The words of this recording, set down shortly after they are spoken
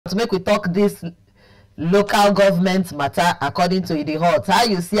make we talk this local government matter according to the hot. How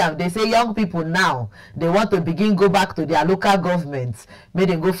you see am? They say young people now they want to begin go back to their local governments, make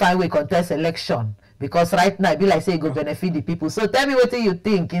dem go find way contest election, because right now e be like say e go benefit the people. So tell me wetin you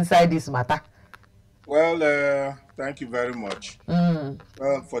think inside this matter. Well, thank you very much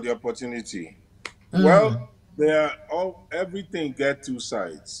for the opportunity. Well, everything get two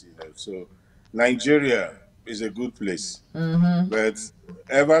sides, So Nigeria is a good place, but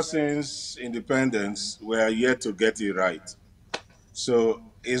ever since independence, we are yet to get it right. So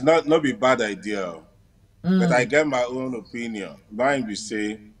it's not be bad idea, but I get my own opinion. Mine be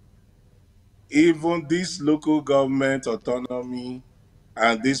say, even this local government autonomy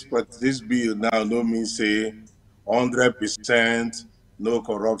and this bill now no mean say 100% no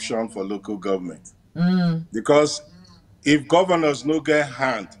corruption for local government. Because if governors no get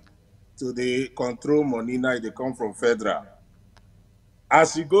hand to the control money now they come from federal,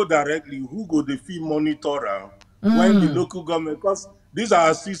 as you go directly, who go the fee monitor when the local government, because these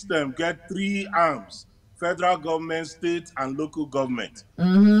are a system get 3 arms: federal government, state, and local government.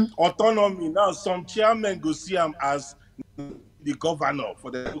 Autonomy, now some chairmen go see them as the governor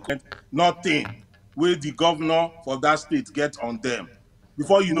for the local government, nothing where the governor for that state get on them.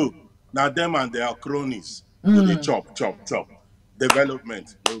 Before you know, now them and their cronies go they chop.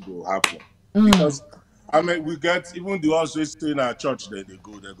 Development no go happen. Because I mean, we get even the ones who stay in our church, they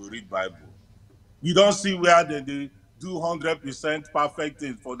go read Bible. You don't see where they do 100% perfect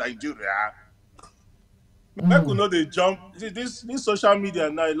things for Nigeria. People know they jump. This social media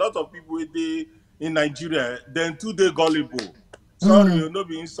now, a lot of people in Nigeria, then too they gullible. Sorry, you'll not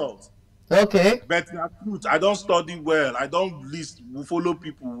be insult. Okay. But the truth, I don't study well. I don't follow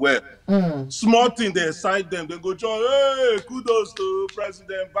people well. Small thing, they excite them. They go, hey, kudos to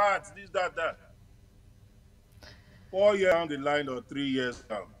President Bats, this, that. 4 years down the line or 3 years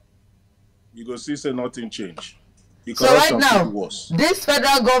down, you go see say nothing change. So right now, this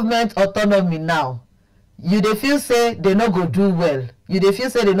federal government autonomy now, you dey feel say they no go do well. You dey feel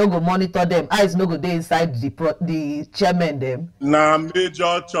say they no go monitor them. Eyes no go dey inside the chairman them. Now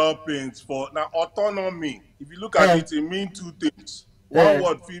major choppings for now autonomy. If you look at it, it means 2 things. One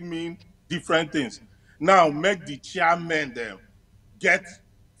word will mean different things. Now make the chairman them get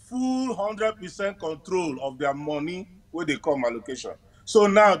full 100% control of their money where they come allocation. So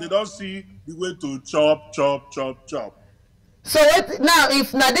now they don't see the way to chop. So now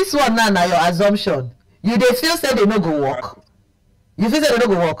if now this one now your assumption, you dey feel say they no go work. You feel say they no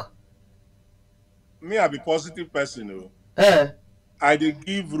go work? Me, I be positive person. I dey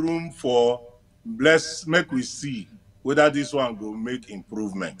give room for make we see whether this one go make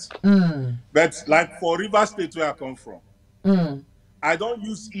improvement. But like for River State where I come from, I don't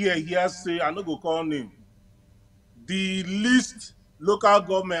use here say, I no go call name. The least local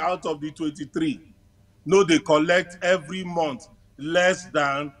government out of the 23, no, they collect every month less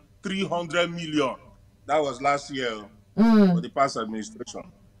than 300 million. That was last year for the past administration.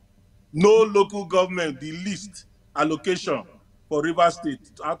 No local government, the least allocation for River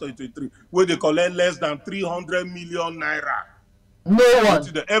State out of 23, where they collect less than 300 million naira. No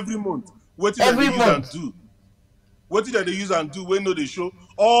one. Every month. What did they use and do? What did they use and do when they show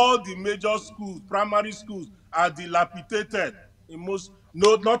all the major schools, primary schools are dilapidated.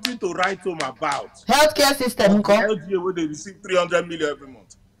 Nothing to write home about. Healthcare system. LGA where they receive 300 million every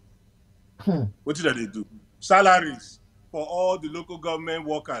month. What did they do? Salaries for all the local government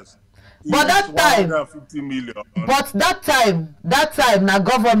workers. But that time, 150 million. But that time, now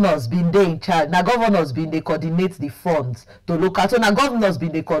governors been there in charge. Now governors been they coordinate the funds to local. So now governors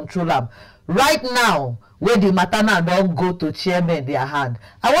been they control them. Right now, where the matter now don't go to chairman their hand,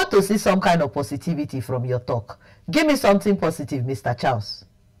 I want to see some kind of positivity from your talk. Give me something positive, Mr. Charles.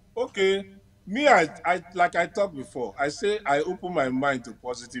 Okay. Me, I like I talked before, I say I open my mind to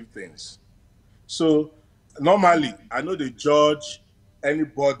positive things. So normally, I know they judge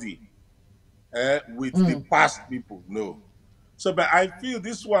anybody with the past people, no. So, but I feel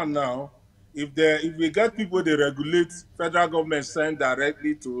this one now, if we get people they regulate, federal government send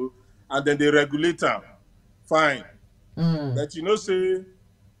directly to, and then they regulate them, fine. But you know, say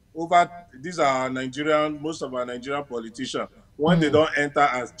these are most of our Nigerian politicians, when they don't enter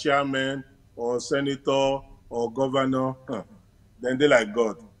as chairman or senator or governor, then they like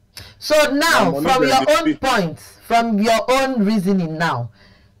God. So now, from your own point, from your own reasoning now,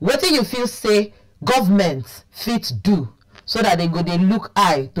 what do you feel say government fit do so that they look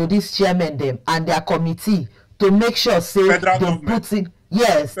eye to this chairman them and their committee to make sure say they put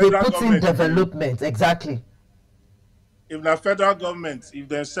in development exactly. If the federal government, if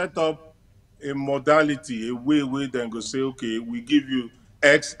they set up a modality, a way then go say, okay, we give you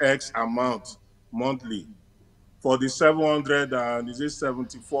XX amount monthly for the 700 and is it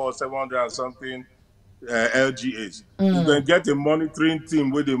 74, 700 and something LGAs. You can get a monitoring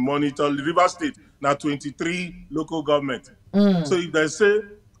team where they monitor the River State, now 23 local government. So if they say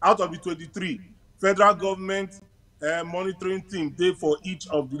out of the 23, federal government monitoring team they for each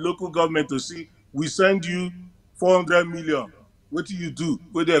of the local government to see, we send you 400 million. What do you do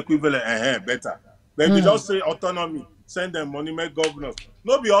with the equivalent? Better. But if they just say autonomy, send them money, make governors.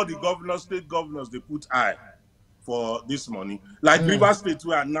 Not be all the governors, state governors, they put eye for this money. Like River State,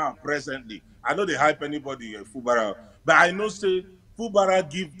 we are now presently. I know they hype anybody in Fubara, but I know say Fubara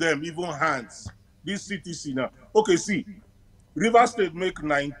give them even hands. This CTC now. Okay, see, River State make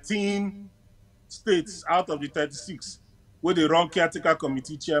 19 states out of the 36 where they run caretaker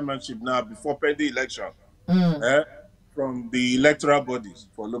committee chairmanship now before pending election from the electoral bodies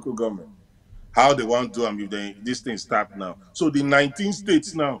for local government. How they want to do them if this thing start now. So the 19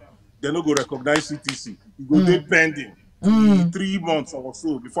 states now, they no go recognize CTC. You go dey pending 3 months or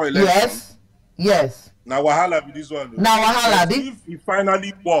so before election. Yes. Now wahala be this one. Now wahala be. If it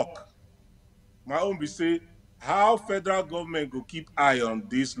finally work, my own be say how federal government go keep eye on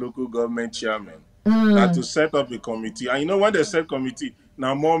this local government chairman. That to set up a committee. And you know when they set committee,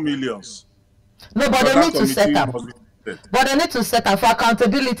 now more millions. No, but they need to set up. But they need to set up for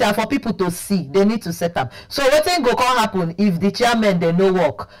accountability and for people to see. They need to set up. So what thing go come happen if the chairman they no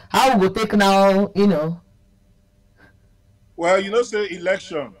work? How we go take now, you know? Well, you know, say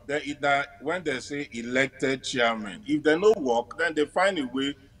election, when they say elected chairman, if they no work, then they find a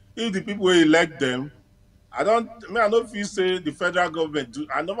way. If the people elect them, I don't feel say the federal government do.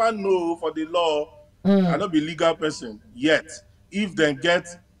 I never know for the law. I don't be legal person yet. If they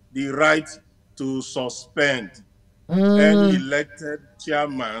get the right to suspend any elected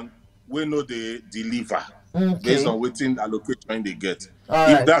chairman, we know they deliver based on waiting allocation they get.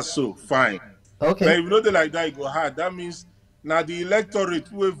 If that's so, fine. Okay. But if you know they like that, it go hard. That means now the electorate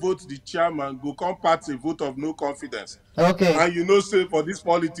who will vote the chairman go come pass a vote of no confidence. Okay. And you know, say for this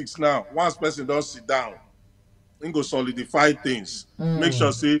politics now, once person don't sit down, and go solidify things. Make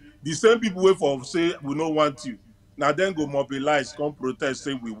sure say the same people wait for say we don't want you. Now then go mobilize, come protest,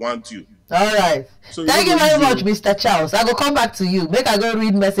 say we want you. All right. So thank you very much, Mr. Charles. I go come back to you. Make I go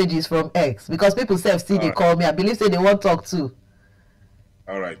read messages from X because people say they call me. I believe say they want to talk too.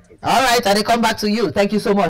 All right. Okay. All right, and they come back to you. Thank you so much.